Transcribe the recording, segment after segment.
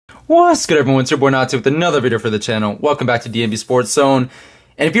What's good, everyone? It's your boy Nazi with another video for the channel. Welcome back to DMVSportsZone.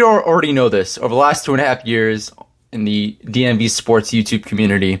 And if you don't already know this, over the last 2.5 years in the DMV Sports YouTube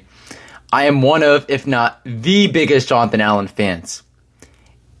community, I am one of, if not the biggest Jonathan Allen fans.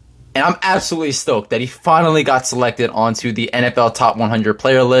 And I'm absolutely stoked that he finally got selected onto the NFL Top 100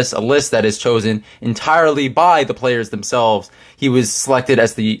 player list, a list that is chosen entirely by the players themselves. He was selected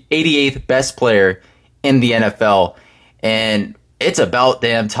as the 88th best player in the NFL. And it's about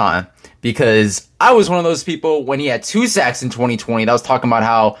damn time, because I was one of those people when he had 2 sacks in 2020 that was talking about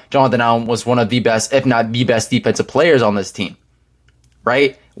how Jonathan Allen was one of the best, if not the best, defensive players on this team,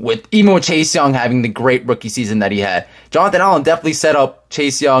 right? Even with Chase Young having the great rookie season that he had. Jonathan Allen definitely set up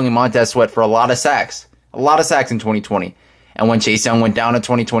Chase Young and Montez Sweat for a lot of sacks in 2020. And when Chase Young went down in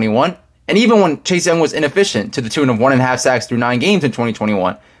 2021, and even when Chase Young was inefficient to the tune of 1.5 sacks through 9 games in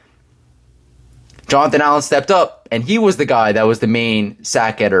 2021, Jonathan Allen stepped up, and he was the guy that was the main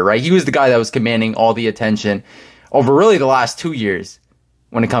sack getter, right? He was the guy that was commanding all the attention over really the last 2 years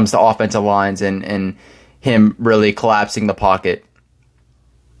when it comes to offensive lines and him really collapsing the pocket.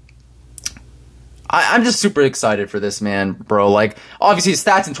 I'm just super excited for this man, bro. Like, obviously, his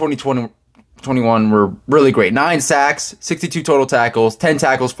stats in 2021 were really great. 9 sacks, 62 total tackles, 10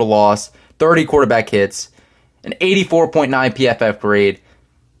 tackles for loss, 30 quarterback hits, an 84.9 PFF grade,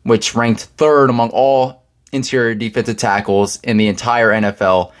 which ranked 3rd among all interior defensive tackles in the entire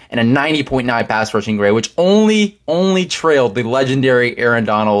NFL, and a 90.9 pass rushing grade, which only trailed the legendary Aaron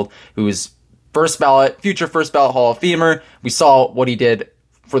Donald, who is future first ballot Hall of Famer. We saw what he did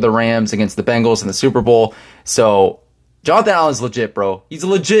for the Rams against the Bengals in the Super Bowl. So Jonathan Allen's legit, bro. He's a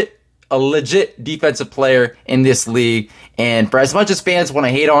legit defensive player in this league. And for as much as fans want to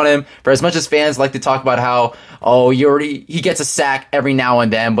hate on him, for as much as fans like to talk about how, oh, he gets a sack every now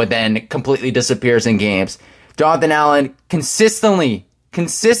and then, but then completely disappears in games, Jonathan Allen consistently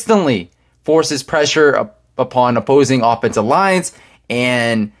forces pressure upon opposing offensive lines,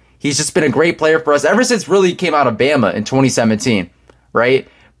 and he's just been a great player for us ever since really came out of Bama in 2017, right?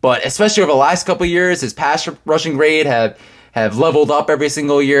 But especially over the last couple of years, his pass rushing grade have leveled up every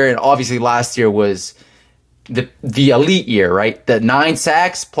single year, and obviously last year was the elite year, right? The 9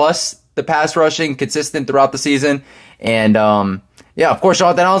 sacks plus the pass rushing consistent throughout the season. And yeah, of course,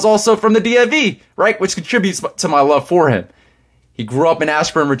 Jonathan Allen's also from the DMV, right? Which contributes to my love for him. He grew up in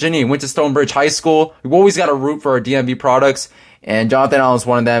Ashburn, Virginia. He went to Stonebridge High School. We've always got to root for our DMV products, and Jonathan Allen's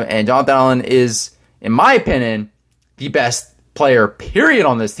one of them. And Jonathan Allen is, in my opinion, the best player, period,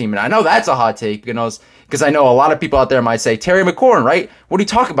 on this team. And I know that's a hot take, because I know a lot of people out there might say, Terry McLaurin, right? What are you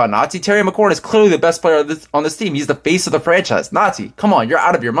talking about, Nazi? Terry McLaurin is clearly the best player on this team. He's the face of the franchise. Nazi, come on, you're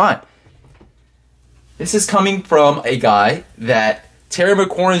out of your mind. This is coming from a guy that Terry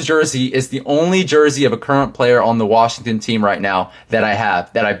McLaurin's jersey is the only jersey of a current player on the Washington team right now that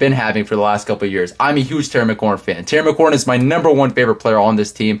I've been having for the last couple of years. I'm a huge Terry McLaurin fan. Terry McLaurin is my #1 favorite player on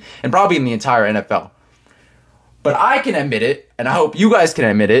this team, and probably in the entire NFL. But I can admit it, and I hope you guys can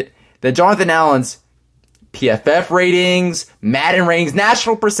admit it, that Jonathan Allen's PFF ratings, Madden ratings,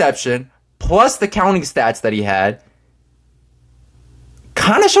 national perception, plus the counting stats that he had,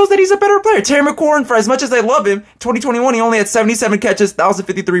 kind of shows that he's a better player. Terry McLaurin, for as much as I love him, 2021, he only had 77 catches,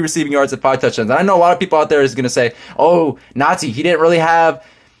 1,053 receiving yards, and 5 touchdowns. And I know a lot of people out there is going to say, oh, Nazi, he didn't really have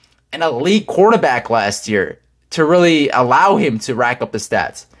an elite quarterback last year to really allow him to rack up the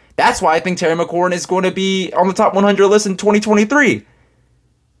stats. That's why I think Terry McLaurin is going to be on the top 100 list in 2023.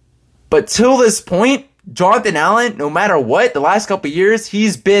 But till this point, Jonathan Allen, no matter what, the last couple of years,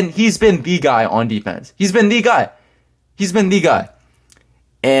 he's been the guy on defense. He's been the guy.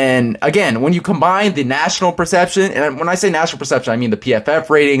 And again, when you combine the national perception, and when I say national perception, I mean the PFF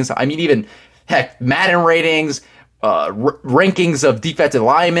ratings, I mean even, heck, Madden ratings, rankings of defensive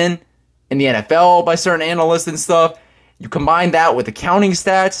linemen in the NFL by certain analysts and stuff. You combine that with the counting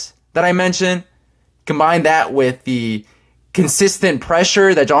stats that I mentioned, combine that with the consistent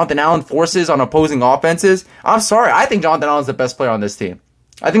pressure that Jonathan Allen forces on opposing offenses. I'm sorry, I think Jonathan Allen's the best player on this team.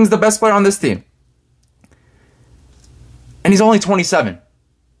 I think he's the best player on this team. And he's only 27.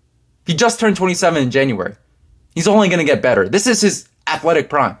 He just turned 27 in January. He's only going to get better. This is his athletic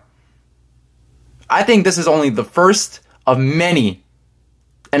prime. I think this is only the first of many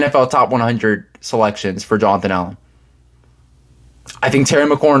NFL Top 100 selections for Jonathan Allen. I think Terry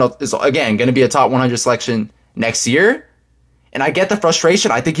McLaurin is, again, going to be a top 100 selection next year. And I get the frustration.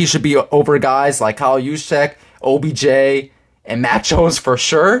 I think he should be over guys like Kyle Juszczyk, OBJ, and Mac Jones for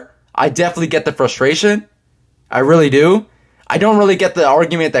sure. I definitely get the frustration. I really do. I don't really get the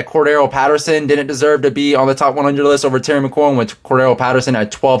argument that Cordero Patterson didn't deserve to be on the top 100 list over Terry McLaurin, when Cordero Patterson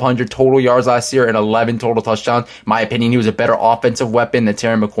had 1,200 total yards last year and 11 total touchdowns. In my opinion, he was a better offensive weapon than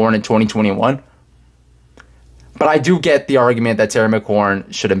Terry McLaurin in 2021. But I do get the argument that Terry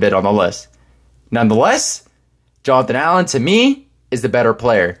McLaurin should have been on the list. Nonetheless, Jonathan Allen, to me, is the better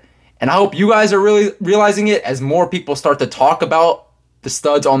player. And I hope you guys are really realizing it as more people start to talk about the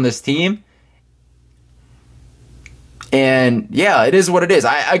studs on this team. And yeah, it is what it is.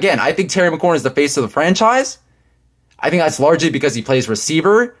 I think Terry McLaurin is the face of the franchise. I think that's largely because he plays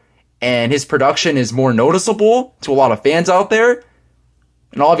receiver and his production is more noticeable to a lot of fans out there.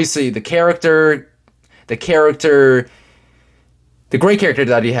 And obviously the great character that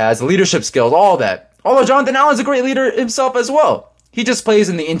he has, the leadership skills, all that. Although Jonathan Allen's a great leader himself as well. He just plays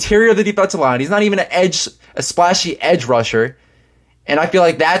in the interior of the defensive line. He's not even a splashy edge rusher. And I feel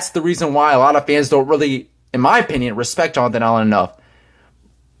like that's the reason why a lot of fans don't really, in my opinion, respect Jonathan Allen enough.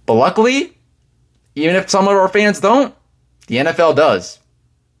 But luckily, even if some of our fans don't, the NFL does.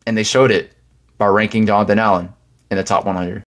 And they showed it by ranking Jonathan Allen in the top 100.